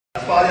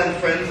family and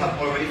friends have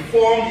already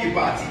formed a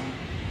party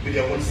with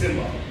their own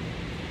symbol.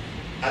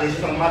 And it's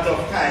just a matter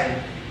of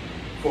time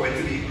for it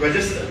to be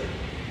registered.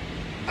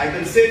 I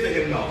can say to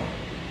him now,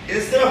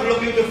 instead of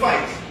looking to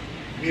fight,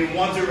 we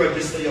want to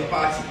register your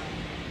party.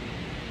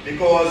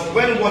 Because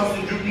when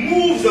Watson Duke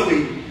moves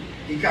away,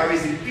 he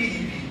carries the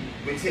PDP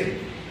with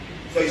him.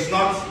 So it's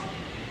not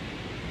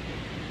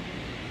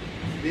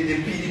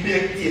the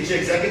PDP TH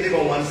executive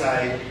on one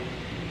side,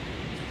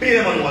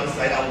 PM on one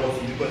side, and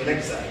Watson Duke on the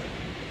next side.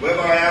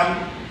 Wherever I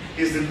am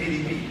is the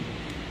PDP.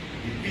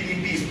 The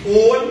PDP is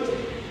owned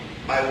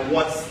by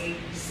Watson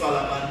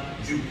Solomon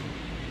Duke.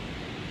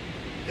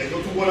 There's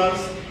no two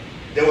owners.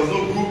 There was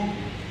no group.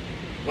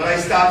 When I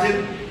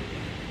started,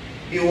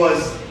 it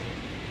was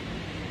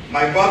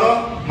my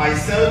brother,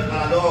 myself,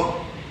 and a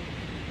dog.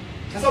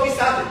 That's how we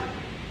started,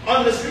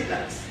 on the street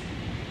lights.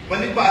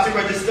 When the party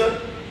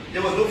registered,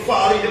 there was no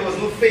Farley, there was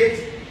no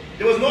Faith,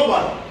 there was no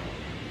one.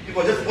 It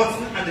was just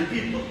Watson and the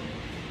people.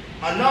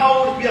 And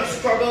now that we have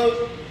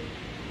struggled,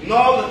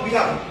 now that we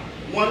have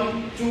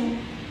 1, 2,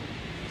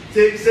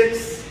 take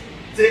 6,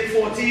 take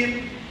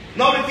 14,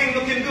 now everything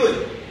looking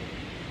good.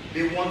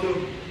 They want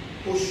to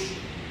push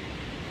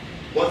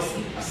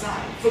Watson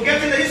aside,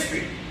 forgetting the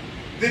history.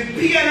 The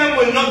PNM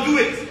will not do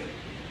it.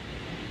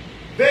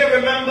 They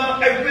remember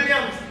Eric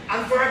Williams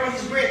and forever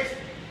is great.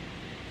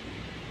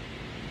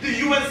 The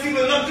UNC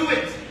will not do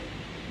it.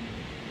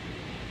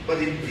 But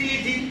the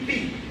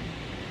PDP,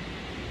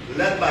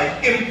 led by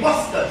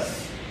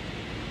imposters,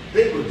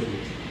 they will do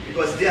it.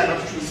 Because they are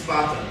not true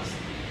Spartans.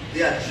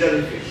 They are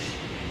jellyfish.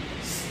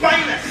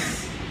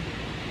 Spineless.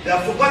 They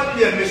have forgotten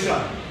their mission.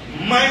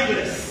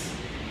 Mindless.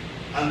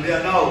 And they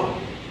are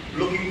now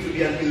looking to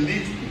be an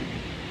elite group.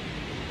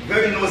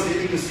 Very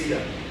nauseating to see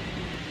them.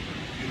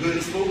 You heard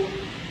the spoke,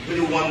 you heard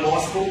the one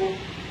boss spoke,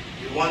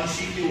 the one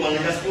chief, the one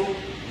leader spoke,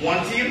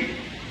 one team.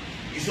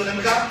 You saw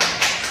them cap,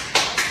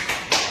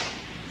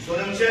 you saw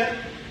them chair,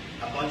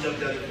 a bunch of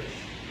jellyfish.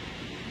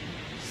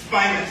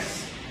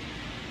 Spineless,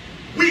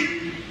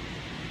 weak,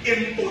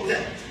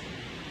 impotent.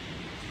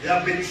 They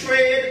have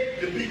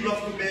betrayed the people of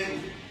Tobago.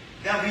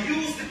 They have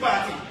used the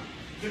party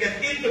to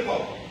get into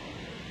power.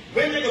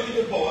 When they got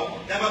into power,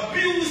 they have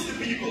abused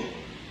the people.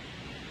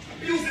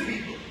 Abused the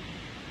people.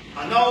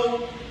 And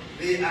now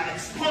they are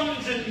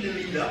expunging the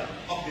leader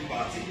of the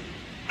party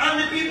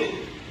and the people.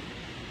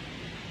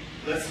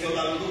 Let's see how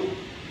that will go.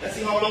 Let's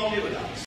see how long they will last.